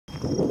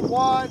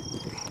one.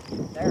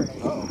 There it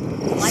is. Uh-oh.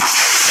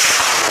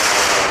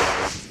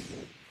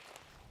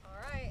 All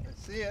right. I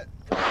see it.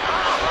 There it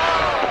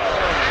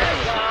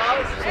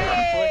goes.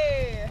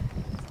 Hey!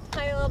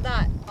 Tiny little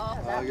dot. Oh,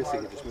 I guess I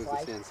can just move the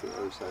sand to the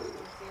other side of the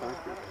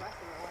concrete.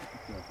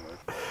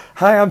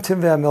 Hi, I'm Tim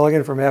Van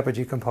Milligan from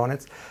Apogee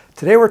Components.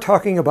 Today we're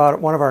talking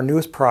about one of our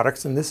newest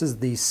products, and this is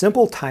the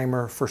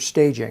SimpleTimer for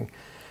staging.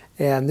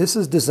 And this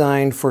is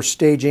designed for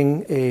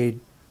staging a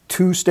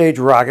two-stage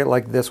rocket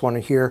like this one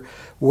here,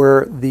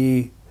 where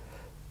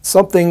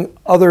something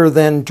other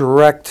than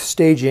direct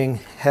staging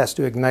has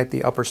to ignite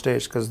the upper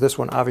stage, because this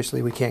one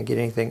obviously we can't get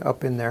anything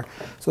up in there.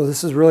 So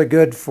this is really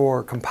good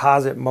for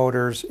composite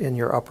motors in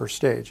your upper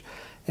stage.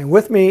 And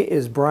with me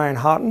is Brian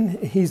Houghton.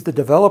 He's the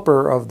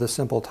developer of the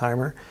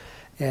SimpleTimer,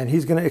 and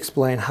he's going to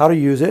explain how to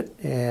use it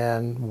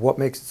and what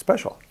makes it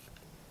special.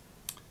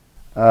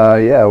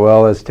 Yeah,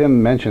 well, as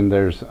Tim mentioned,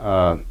 there's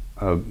a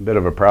bit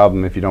of a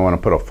problem if you don't want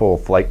to put a full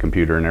flight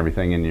computer and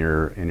everything in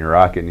your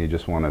rocket, and you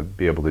just want to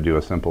be able to do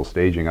a simple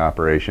staging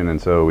operation.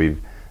 And so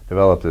we've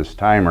developed this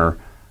timer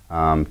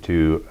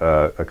to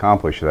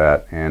accomplish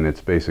that. And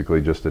it's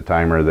basically just a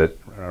timer that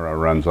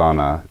runs on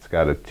it's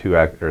got a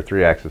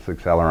 3-axis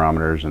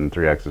accelerometers and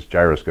 3-axis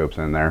gyroscopes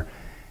in there.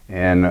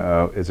 And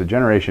it's a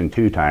generation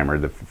 2 timer.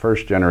 The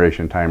first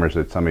generation timers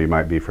that some of you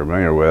might be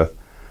familiar with,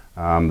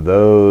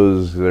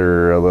 those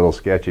are a little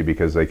sketchy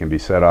because they can be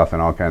set off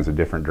in all kinds of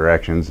different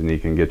directions, and you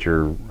can get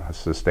your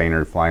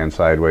sustainer flying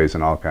sideways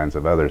and all kinds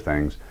of other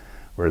things.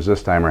 Whereas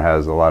this timer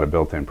has a lot of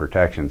built-in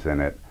protections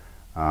in it.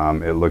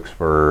 It looks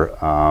for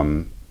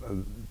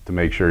to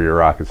make sure your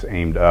rocket's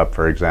aimed up,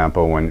 for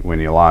example, when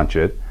you launch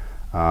it.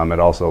 It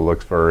also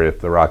looks for if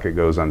the rocket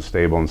goes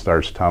unstable and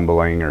starts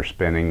tumbling or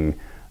spinning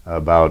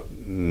about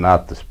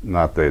not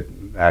the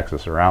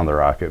axis around the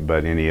rocket,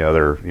 but any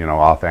other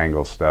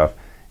off-angle stuff.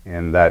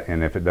 And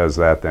if it does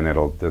that, then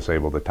it'll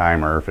disable the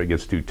timer if it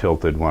gets too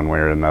tilted one way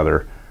or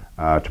another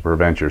to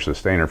prevent your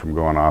sustainer from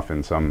going off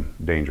in some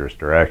dangerous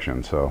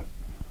direction. So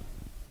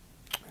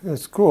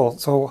that's cool.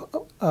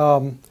 So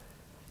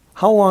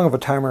how long of a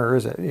timer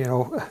is it?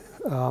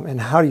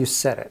 And how do you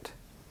set it?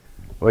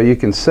 Well, you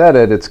can set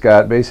it. It's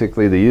got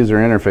basically the user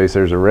interface.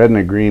 There's a red and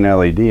a green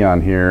LED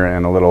on here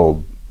and a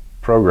little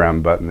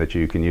program button that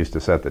you can use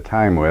to set the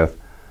time with.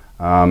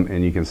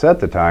 And you can set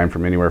the time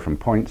from anywhere from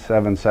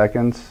 0.7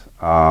 seconds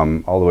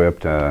all the way up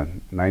to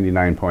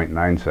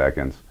 99.9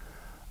 seconds.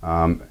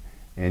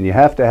 And you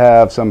have to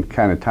have some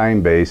kind of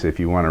time base if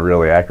you want a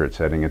really accurate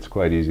setting. It's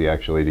quite easy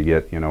actually to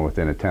get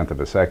within 1/10 of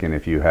a second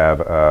if you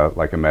have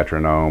like a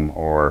metronome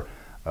or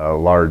a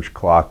large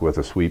clock with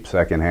a sweep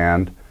second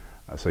hand.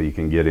 So you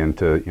can get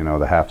into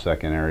the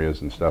half-second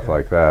areas and stuff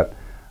like that.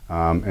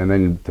 And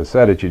then to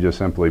set it, you just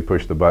simply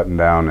push the button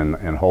down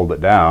and hold it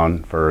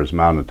down for as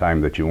amount of time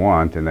that you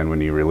want. And then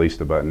when you release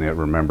the button, it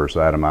remembers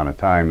that amount of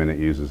time, and it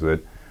uses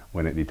it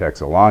when it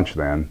detects a launch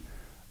then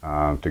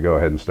to go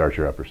ahead and start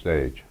your upper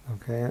stage.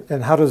 Okay,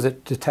 and how does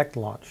it detect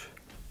launch?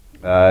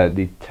 It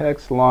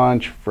detects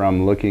launch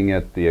from looking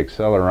at the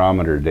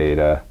accelerometer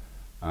data.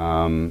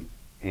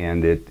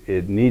 And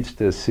it needs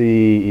to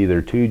see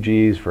either 2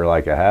 Gs for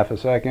like a half a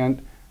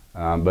second,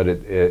 but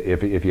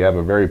if you have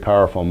a very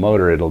powerful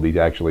motor, it'll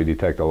actually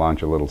detect a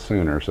launch a little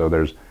sooner. So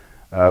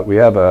we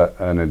have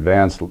an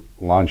advanced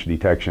launch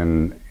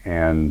detection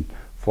and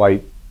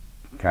flight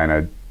kind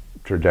of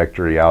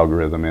trajectory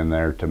algorithm in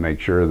there to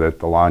make sure that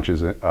the launch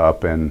is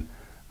up and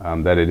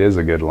that it is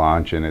a good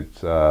launch, and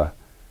it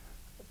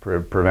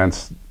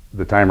prevents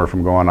the timer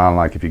from going on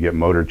like if you get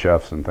motor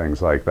chuffs and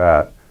things like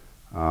that.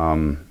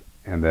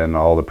 And then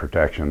all the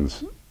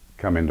protections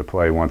come into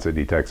play once it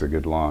detects a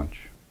good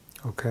launch.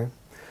 Okay,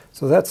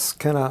 so that's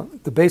kind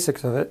of the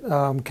basics of it.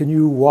 Can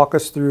you walk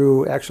us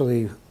through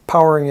actually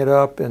powering it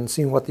up and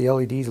seeing what the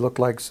LEDs look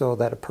like so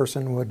that a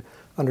person would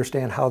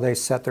understand how they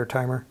set their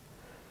timer?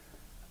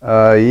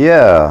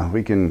 Yeah,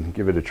 we can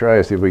give it a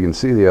try, see if we can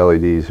see the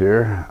LEDs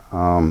here.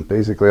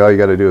 Basically all you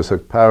got to do is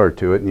hook power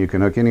to it, and you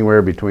can hook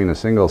anywhere between a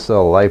single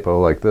cell LiPo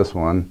like this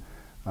one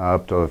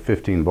up to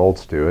 15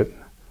 volts to it.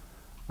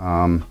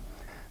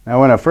 Now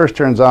when it first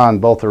turns on,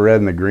 both the red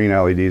and the green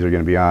LEDs are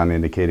going to be on,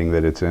 indicating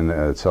that it's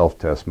in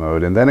self-test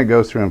mode. And then it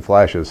goes through and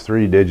flashes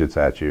 3 digits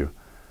at you,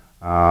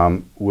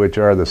 which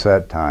are the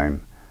set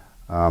time.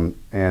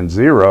 And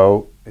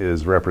 0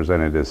 is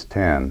represented as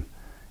 10.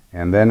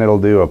 And then it'll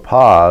do a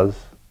pause,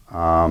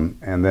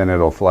 and then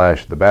it'll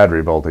flash the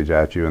battery voltage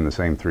at you in the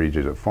same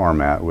 3-digit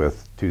format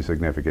with 2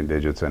 significant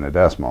digits and a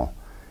decimal.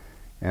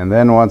 And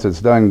then once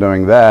it's done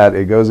doing that,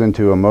 it goes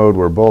into a mode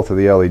where both of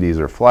the LEDs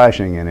are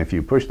flashing, and if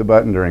you push the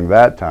button during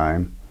that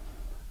time,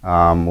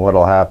 what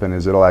will happen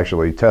is it'll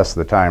actually test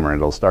the timer.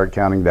 It'll start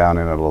counting down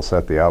and it'll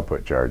set the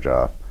output charge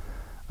off.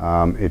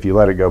 If you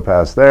let it go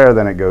past there,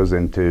 then it goes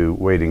into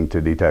waiting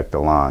to detect the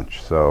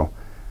launch, so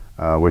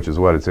which is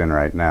what it's in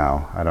right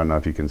now. I don't know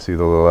if you can see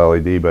the little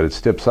LED, but it's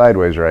tipped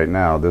sideways right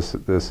now. This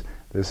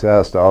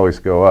has to always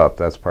go up.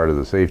 That's part of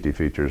the safety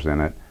features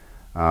in it.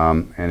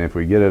 And if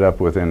we get it up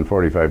within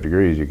 45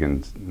 degrees, you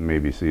can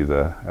maybe see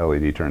the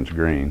LED turns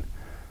green.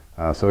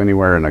 So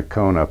anywhere in a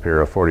cone up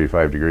here of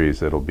 45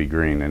 degrees, it'll be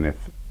green. And if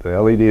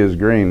the LED is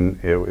green,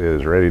 it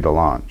is ready to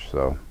launch.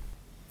 So.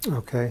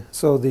 Okay,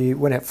 so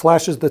when it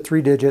flashes the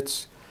 3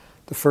 digits,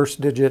 the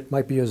first digit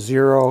might be a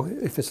 0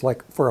 if it's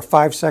like for a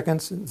 5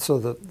 seconds. So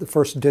the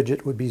first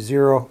digit would be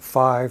 0,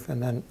 5,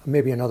 and then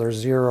maybe another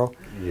 0.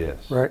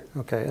 Yes. Right,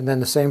 okay, and then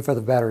the same for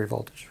the battery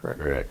voltage, right?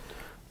 Correct.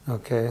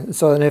 Okay,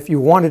 so and if you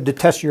wanted to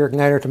test your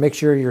igniter to make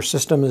sure your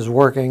system is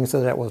working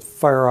so that it will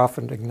fire off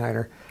an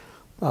igniter,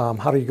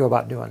 how do you go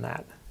about doing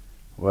that?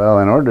 Well,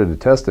 in order to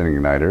test an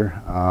igniter,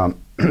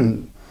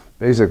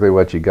 basically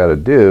what you got to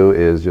do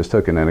is just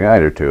hook an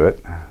igniter to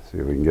it. See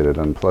if we can get it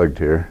unplugged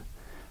here.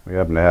 We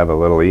happen to have a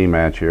little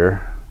E-match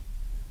here.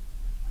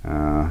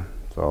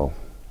 It's all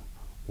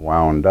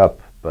wound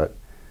up, but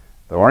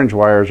the orange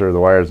wires are the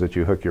wires that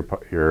you hook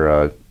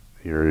your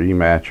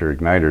E-match or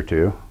igniter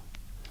to.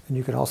 And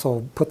you can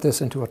also put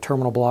this into a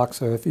terminal block,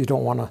 so if you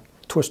don't want to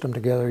twist them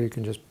together, you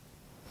can just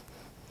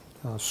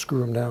screw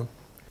them down.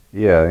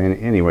 Yeah,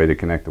 any way to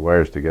connect the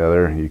wires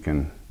together. You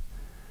can,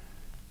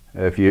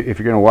 if you're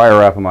going to wire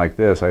wrap them like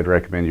this, I'd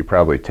recommend you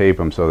probably tape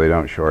them so they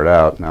don't short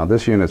out. Now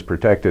this unit's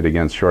protected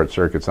against short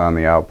circuits on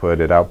the output.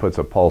 It outputs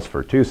a pulse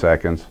for 2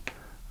 seconds.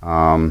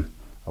 A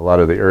lot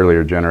of the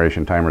earlier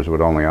generation timers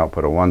would only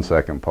output a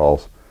 1-second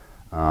pulse.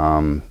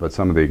 But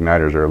some of the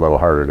igniters are a little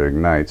harder to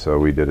ignite, so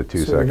we did a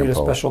 2-second pulse. So you need a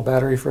special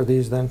battery for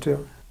these then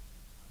too?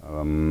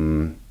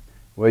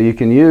 Well, you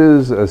can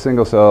use a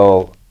single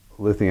cell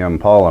lithium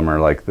polymer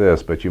like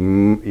this, but you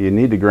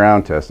need to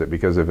ground test it,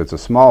 because if it's a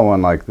small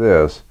one like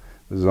this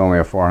is only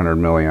a 400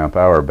 milliamp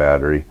hour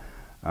battery,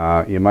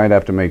 you might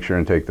have to make sure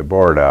and take the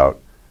board out,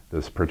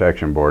 this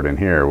protection board in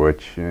here,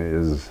 which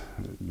is,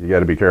 you got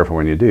to be careful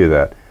when you do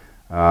that.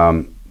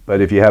 But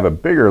if you have a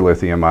bigger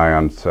lithium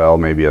ion cell,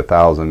 maybe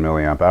 1,000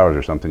 milliamp hours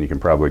or something, you can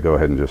probably go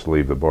ahead and just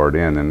leave the board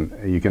in,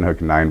 and you can hook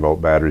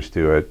 9-volt batteries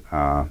to it.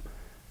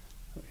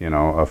 You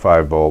know, a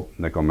 5-volt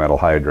nickel metal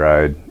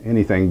hydride,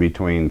 anything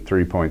between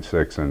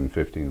 3.6 and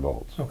 15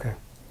 volts. Okay.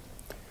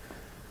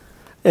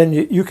 And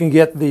you can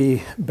get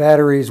the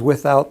batteries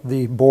without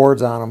the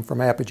boards on them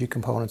from Apogee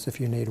Components if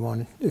you need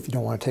one, if you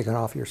don't want to take it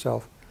off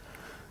yourself.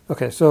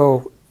 Okay,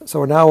 so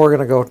now we're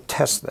going to go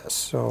test this.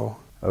 So.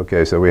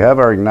 Okay, so we have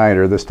our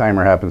igniter. This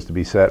timer happens to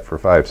be set for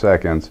 5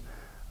 seconds.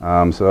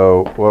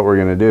 So what we're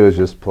going to do is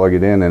just plug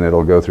it in, and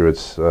it'll go through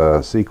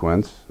its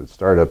sequence, its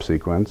startup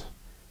sequence.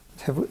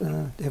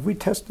 Have we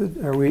tested,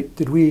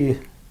 did we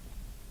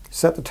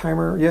set the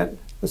timer yet?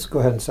 Let's go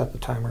ahead and set the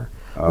timer.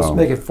 Let's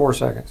make it 4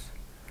 seconds.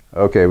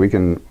 Okay, we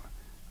can,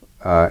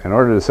 in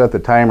order to set the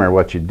timer,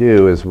 what you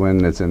do is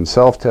when it's in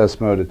self-test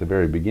mode at the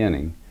very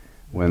beginning,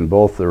 when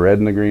both the red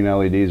and the green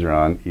LEDs are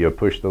on, you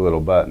push the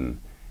little button.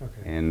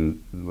 Okay.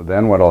 And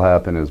then what will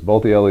happen is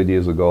both the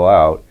LEDs will go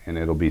out, and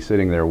it'll be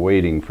sitting there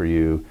waiting for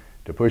you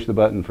to push the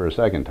button for a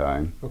second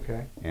time.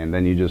 Okay. And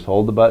then you just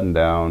hold the button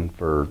down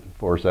for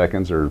 4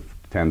 seconds or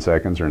 10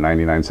 seconds or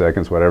 99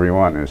 seconds, whatever you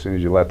want. And as soon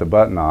as you let the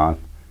button off,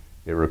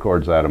 it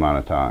records that amount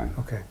of time.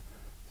 Okay.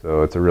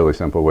 So it's a really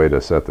simple way to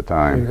set the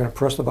time. So you're going to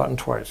press the button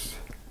twice.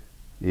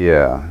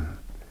 Yeah.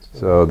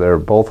 So they're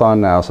both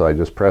on now, so I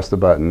just press the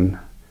button.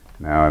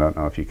 Now I don't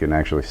know if you can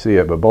actually see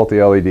it, but both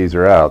the LEDs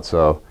are out.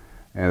 So,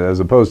 and as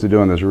opposed to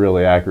doing this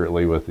really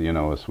accurately with, you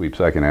know, a sweep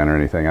second hand or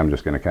anything, I'm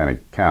just going to kind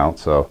of count.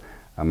 So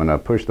I'm going to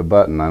push the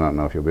button. I don't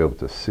know if you'll be able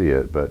to see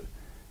it, but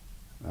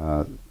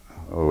oh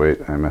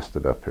wait, I messed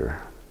it up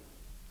here.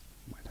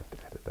 Might have to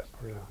edit that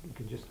part. Yeah, you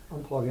can just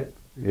unplug it.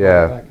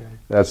 Yeah,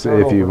 that's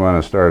if you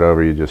want to start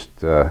over. You just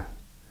so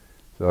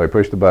I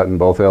push the button.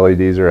 Both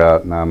LEDs are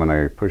out. Now I'm going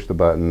to push the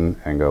button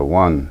and go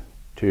 1,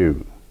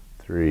 2,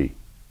 3,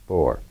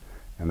 4,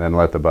 and then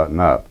let the button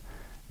up.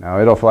 Now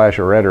it'll flash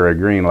a red or a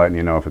green letting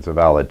you know if it's a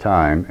valid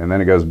time, and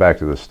then it goes back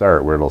to the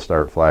start where it'll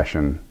start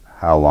flashing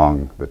how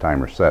long the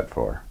timer's set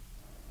for.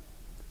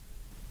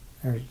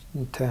 There's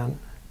 10,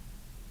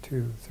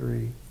 2,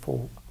 3,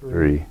 4.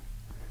 3,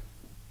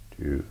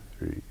 2,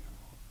 3,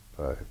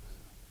 5.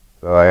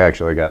 So I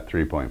actually got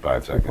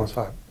 3.5 seconds.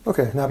 3.5.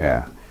 Okay, not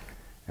Yeah. bad.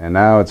 And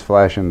now it's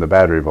flashing the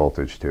battery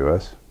voltage to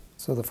us.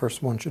 So the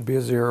first one should be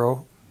a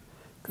 0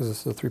 because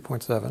it's a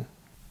 3.7.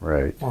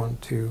 Right. 1,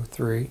 2,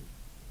 3.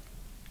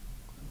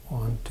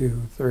 1,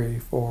 2, 3,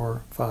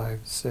 4, 5,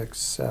 6,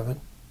 7,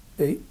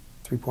 8.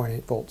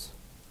 3.8 volts.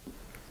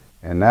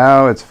 And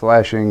now it's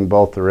flashing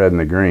both the red and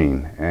the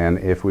green. And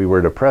if we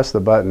were to press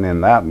the button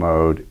in that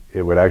mode,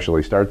 it would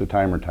actually start the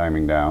timer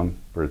timing down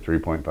for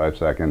 3.5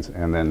 seconds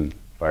and then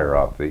fire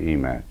off the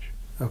E-match.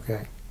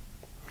 Okay.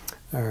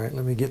 All right,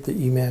 let me get the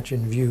E-match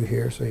in view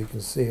here so you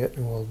can see it,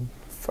 and we'll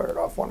fire it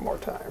off one more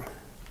time.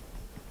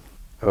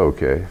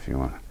 Okay, if you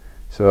want.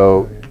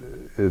 So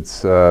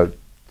it's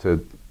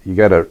you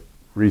got to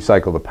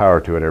recycle the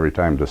power to it every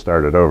time to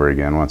start it over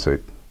again once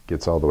it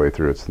gets all the way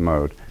through its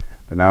mode.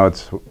 But now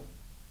it's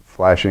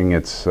flashing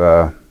its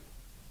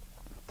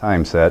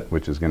time set,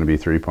 which is going to be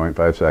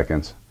 3.5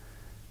 seconds.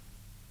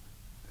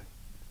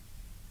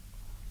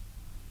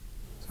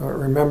 So it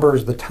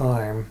remembers the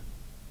time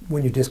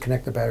when you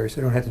disconnect the battery, so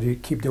you don't have to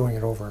keep doing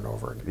it over and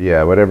over again.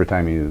 Yeah, whatever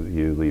time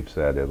you leave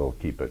set, it'll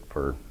keep it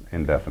for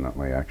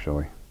indefinitely,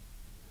 actually.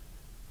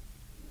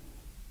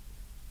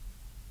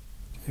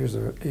 Here's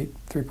a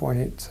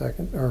 3.8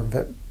 second, or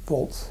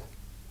volts.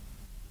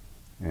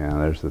 Yeah,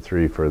 there's the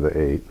 3 for the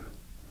 8.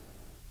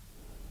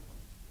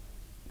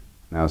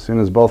 Now as soon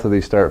as both of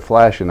these start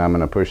flashing, I'm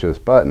going to push this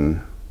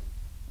button.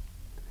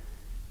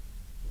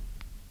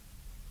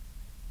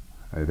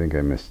 I think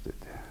I missed it.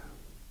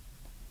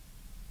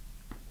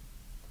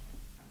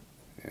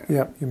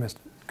 Yep, you missed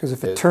it. Because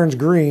if it turns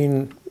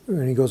green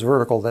and he goes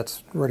vertical,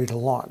 that's ready to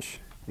launch.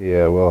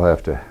 Yeah, we'll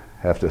have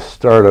to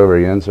start over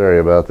again. Sorry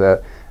about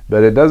that.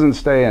 But it doesn't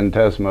stay in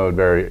test mode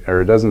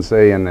it doesn't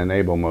stay in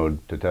enable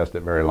mode to test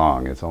it very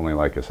long. It's only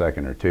like a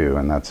second or two,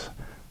 and that's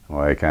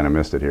why I kind of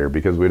missed it here,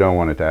 because we don't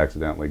want it to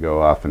accidentally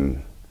go off.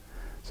 And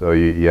so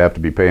you have to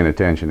be paying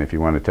attention. If you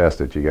want to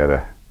test it, you got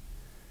to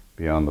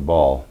be on the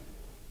ball.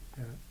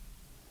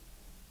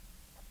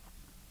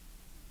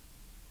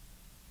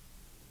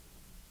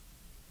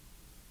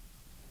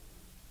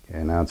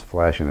 Okay, now it's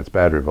flashing its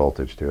battery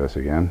voltage to us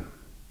again.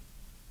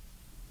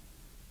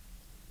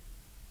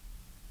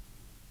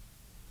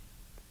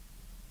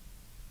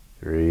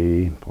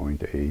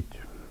 .8.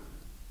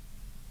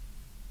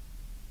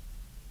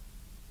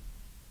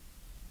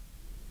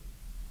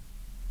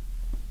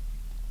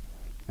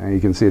 Now you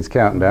can see it's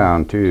counting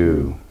down,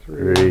 2,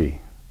 3,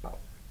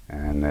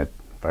 and it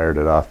fired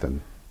it off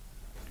in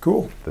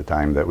the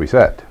time that we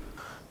set.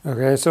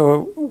 Okay,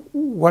 so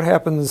what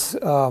happens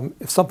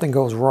if something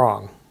goes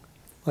wrong?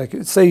 Like,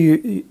 say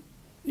you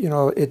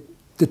know, it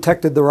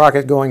detected the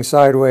rocket going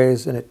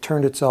sideways and it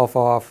turned itself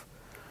off.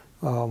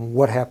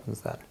 What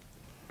happens then?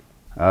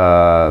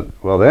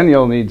 Well, then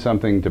you'll need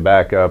something to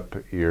back up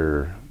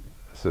your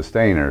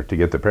sustainer to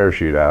get the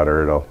parachute out,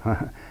 or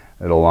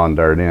it'll lawn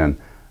dart in.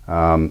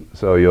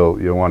 So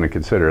you'll want to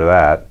consider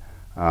that.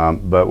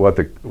 But what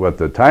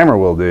the timer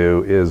will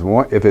do is,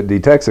 if it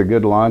detects a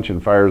good launch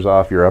and fires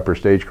off your upper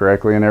stage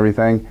correctly and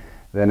everything,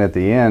 then at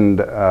the end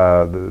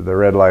the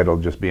red light will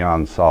just be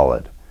on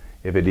solid.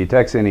 If it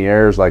detects any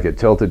errors, like it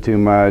tilted too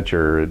much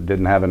or it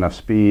didn't have enough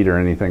speed or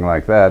anything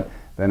like that,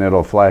 then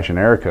it'll flash an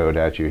error code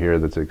at you here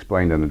that's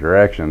explained in the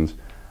directions,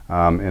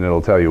 and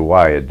it'll tell you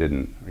why it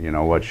didn't,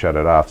 what shut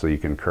it off, so you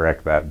can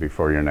correct that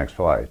before your next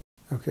flight.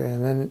 Okay,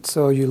 and then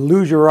so you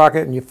lose your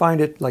rocket and you find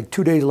it like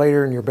 2 days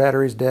later and your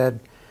battery's dead.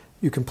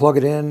 You can plug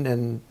it in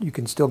and you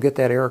can still get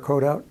that error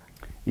code out?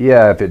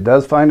 Yeah, if it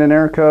does find an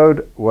error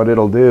code, what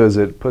it'll do is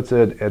it puts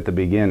it at the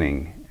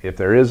beginning. If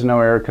there is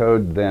no error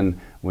code, then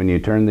when you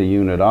turn the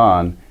unit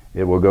on,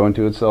 it will go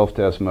into its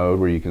self-test mode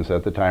where you can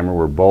set the timer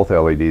where both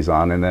LEDs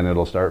on, and then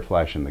it'll start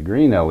flashing the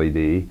green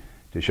LED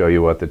to show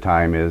you what the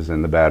time is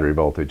and the battery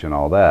voltage and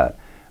all that.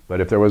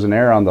 But if there was an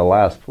error on the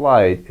last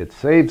flight, it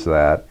saves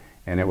that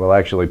and it will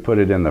actually put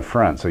it in the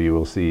front, so you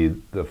will see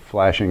the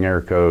flashing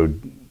error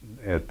code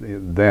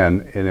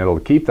then, and it'll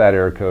keep that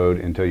error code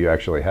until you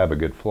actually have a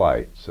good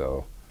flight.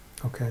 So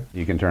okay,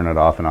 you can turn it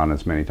off and on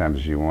as many times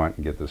as you want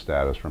and get the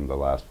status from the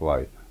last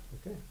flight.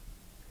 Okay.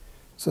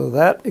 So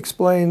that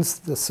explains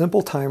the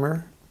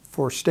SimpleTimer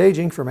for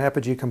staging from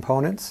Apogee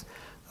Components.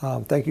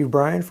 Thank you,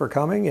 Brian, for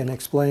coming and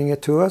explaining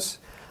it to us.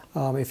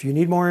 If you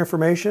need more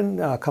information,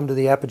 come to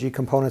the Apogee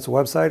Components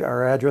website.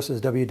 Our address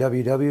is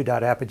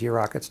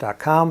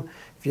www.apogeerockets.com.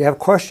 If you have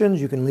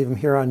questions, you can leave them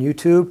here on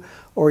YouTube,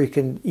 or you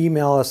can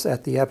email us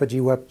at the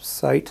Apogee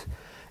website,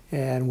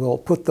 and we'll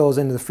put those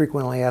into the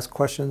frequently asked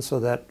questions so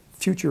that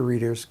future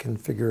readers can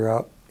figure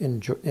out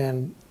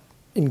and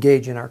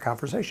engage in our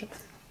conversation.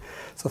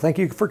 So thank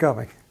you for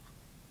coming.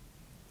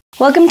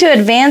 Welcome to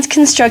Advanced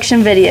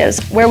Construction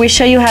Videos, where we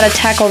show you how to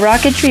tackle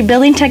rocketry,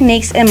 building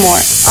techniques, and more.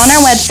 On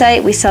our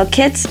website, we sell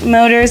kits,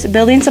 motors,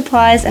 building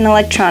supplies, and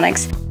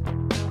electronics.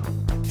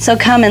 So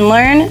come and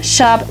learn,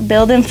 shop,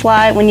 build, and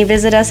fly when you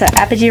visit us at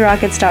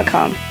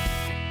apogeerockets.com.